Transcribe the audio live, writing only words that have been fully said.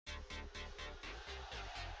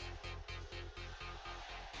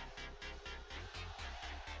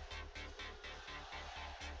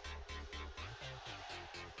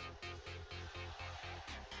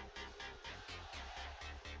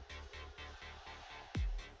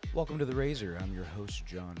Welcome to The Razor. I'm your host,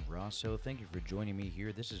 John Rosso. Thank you for joining me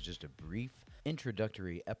here. This is just a brief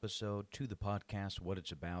introductory episode to the podcast, what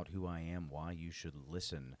it's about, who I am, why you should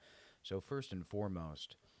listen. So first and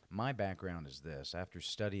foremost, my background is this. After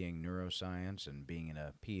studying neuroscience and being in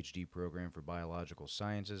a PhD program for biological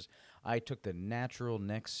sciences, I took the natural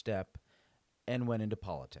next step and went into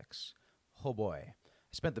politics. Oh boy. I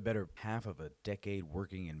spent the better half of a decade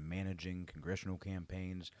working and managing congressional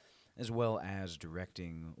campaigns, as well as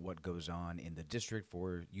directing what goes on in the district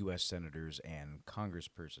for U.S. senators and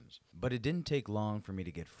congresspersons. But it didn't take long for me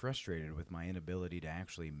to get frustrated with my inability to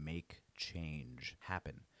actually make change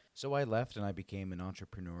happen. So I left and I became an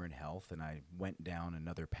entrepreneur in health, and I went down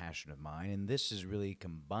another passion of mine, and this is really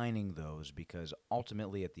combining those because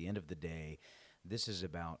ultimately at the end of the day, this is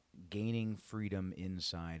about gaining freedom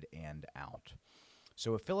inside and out.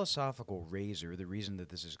 So a philosophical razor, the reason that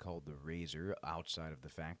this is called the razor, outside of the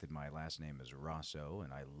fact that my last name is Rosso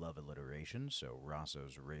and I love alliteration, so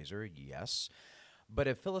Rosso's razor, yes. But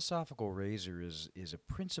a philosophical razor is a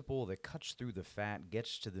principle that cuts through the fat,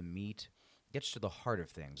 gets to the meat, gets to the heart of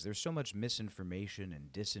things. There's so much misinformation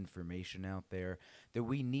and disinformation out there that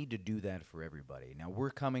we need to do that for everybody. Now, we're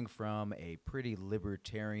coming from a pretty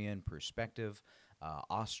libertarian perspective.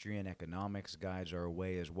 Austrian economics guides our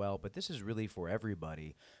way as well, but this is really for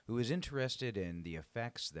everybody who is interested in the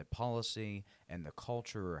effects that policy and the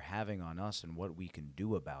culture are having on us and what we can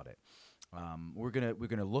do about it. We're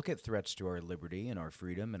gonna look at threats to our liberty and our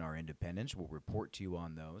freedom and our independence. We'll report to you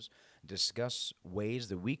on those, discuss ways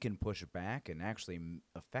that we can push back and actually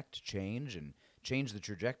affect change and change the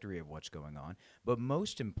trajectory of what's going on. But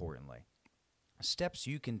most importantly, steps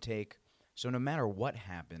you can take so no matter what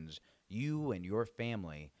happens, you and your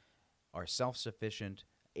family are self-sufficient,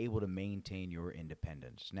 able to maintain your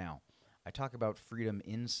independence. Now, I talk about freedom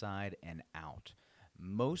inside and out.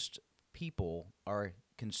 Most people are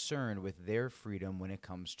concerned with their freedom when it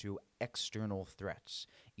comes to external threats,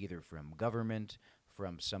 either from government,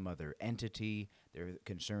 from some other entity. They're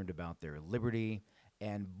concerned about their liberty,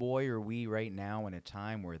 and boy, are we right now in a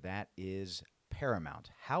time where that is paramount.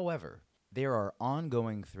 However, there are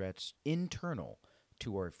ongoing threats internal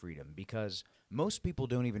to our freedom because most people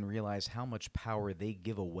don't even realize how much power they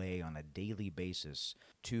give away on a daily basis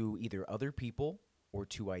to either other people or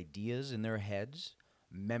to ideas in their heads,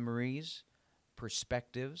 memories,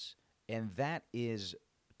 perspectives, and that is,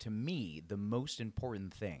 to me, the most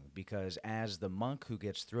important thing because as the monk who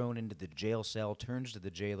gets thrown into the jail cell turns to the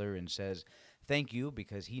jailer and says, thank you,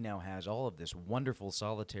 because he now has all of this wonderful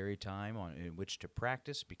solitary time in which to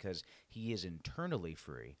practice because he is internally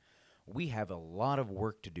free. We have a lot of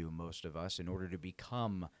work to do, most of us, in order to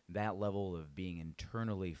become that level of being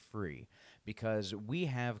internally free because we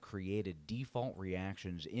have created default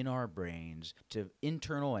reactions in our brains to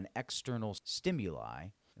internal and external stimuli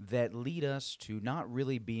that lead us to not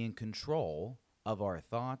really be in control of our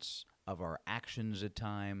thoughts, of our actions at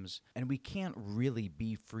times, and we can't really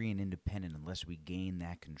be free and independent unless we gain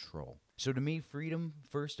that control. So to me, freedom,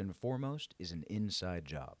 first and foremost, is an inside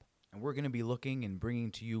job. And we're going to be looking and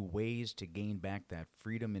bringing to you ways to gain back that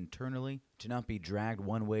freedom internally, to not be dragged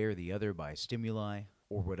one way or the other by stimuli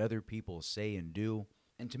or what other people say and do.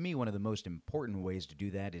 And to me, one of the most important ways to do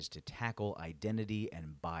that is to tackle identity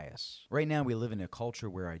and bias. Right now, we live in a culture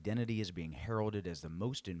where identity is being heralded as the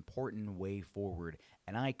most important way forward,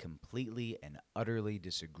 and I completely and utterly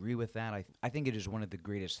disagree with that. I think it is one of the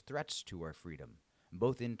greatest threats to our freedom,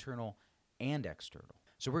 both internal and external.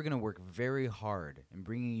 So we're going to work very hard in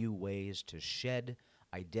bringing you ways to shed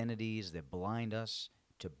identities that blind us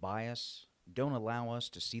to bias, don't allow us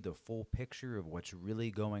to see the full picture of what's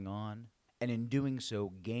really going on, and in doing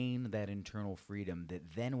so, gain that internal freedom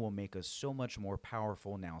that then will make us so much more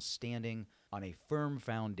powerful now standing on a firm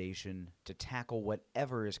foundation to tackle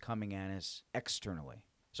whatever is coming at us externally.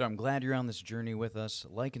 So I'm glad you're on this journey with us.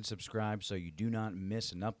 Like and subscribe so you do not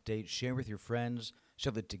miss an update. Share with your friends so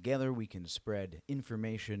that together we can spread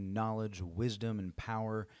information, knowledge, wisdom, and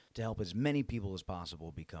power to help as many people as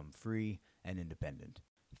possible become free and independent.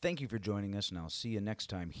 Thank you for joining us, and I'll see you next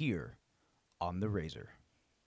time here on The Razor.